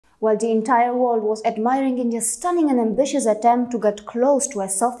While the entire world was admiring India's stunning and ambitious attempt to get close to a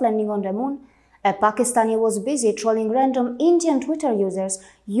soft landing on the moon, a Pakistani was busy trolling random Indian Twitter users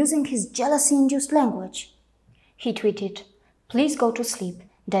using his jealousy-induced language. He tweeted, "Please go to sleep.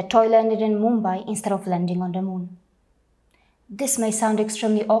 The toy landed in Mumbai instead of landing on the moon." This may sound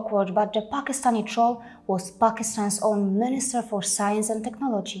extremely awkward, but the Pakistani troll was Pakistan's own Minister for Science and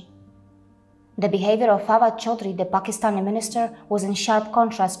Technology. The behavior of Fawad Chaudhry, the Pakistani minister, was in sharp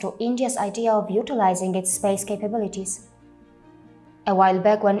contrast to India's idea of utilizing its space capabilities. A while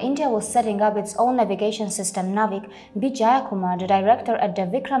back, when India was setting up its own navigation system Navik, B. Jayakumar, the director at the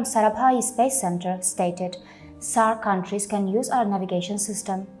Vikram Sarabhai Space Center, stated, "SAARC countries can use our navigation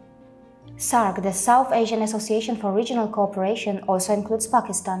system." SAARC, the South Asian Association for Regional Cooperation, also includes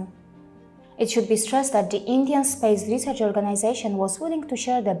Pakistan. It should be stressed that the Indian Space Research Organization was willing to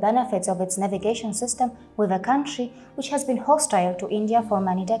share the benefits of its navigation system with a country which has been hostile to India for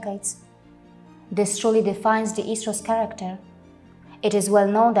many decades. This truly defines the ISRO's character. It is well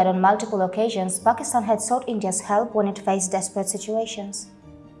known that on multiple occasions, Pakistan had sought India's help when it faced desperate situations.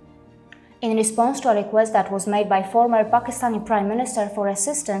 In response to a request that was made by former Pakistani Prime Minister for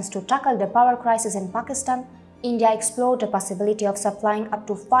assistance to tackle the power crisis in Pakistan, India explored the possibility of supplying up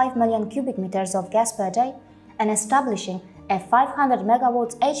to 5 million cubic meters of gas per day and establishing a 500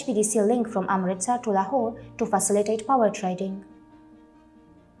 megawatts HVDC link from Amritsar to Lahore to facilitate power trading.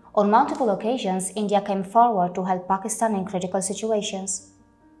 On multiple occasions, India came forward to help Pakistan in critical situations.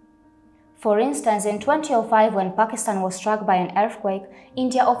 For instance, in 2005, when Pakistan was struck by an earthquake,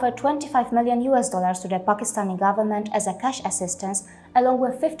 India offered $25 million to the Pakistani government as a cash assistance, along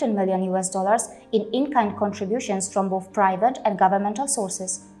with $15 million in in-kind contributions from both private and governmental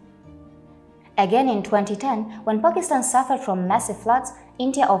sources. Again, in 2010, when Pakistan suffered from massive floods,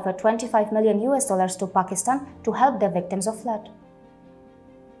 India offered $25 million to Pakistan to help the victims of flood.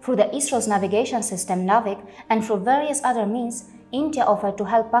 Through the ISRO's navigation system Navik and through various other means, India offered to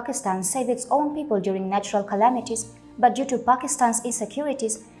help Pakistan save its own people during natural calamities, but due to Pakistan's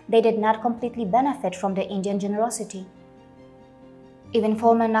insecurities, they did not completely benefit from the Indian generosity. Even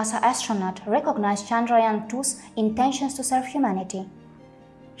former NASA astronaut recognized Chandrayaan-2's intentions to serve humanity.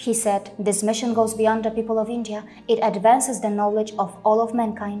 He said, "This mission goes beyond the people of India, it advances the knowledge of all of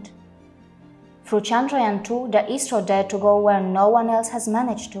mankind." Through Chandrayaan-2, the ISRO dared to go where no one else has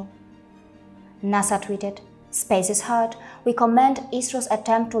managed to. NASA tweeted, "Space is hard. We commend ISRO's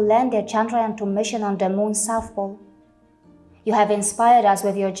attempt to land their Chandrayaan-2 mission on the moon's south pole. You have inspired us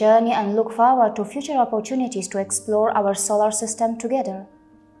with your journey and look forward to future opportunities to explore our solar system together."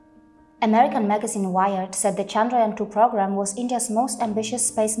 American magazine Wired said the Chandrayaan-2 program was India's most ambitious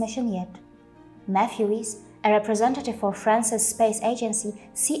space mission yet. Matthew East, a representative for France's space agency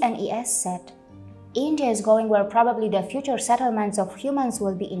CNES, said, "India is going where probably the future settlements of humans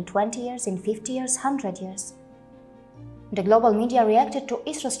will be in 20 years, in 50 years, 100 years. The global media reacted to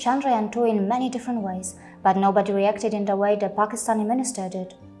ISRO's Chandrayaan-2 in many different ways, but nobody reacted in the way the Pakistani minister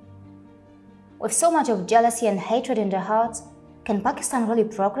did. With so much of jealousy and hatred in their hearts, can Pakistan really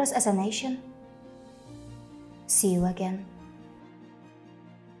progress as a nation? See you again.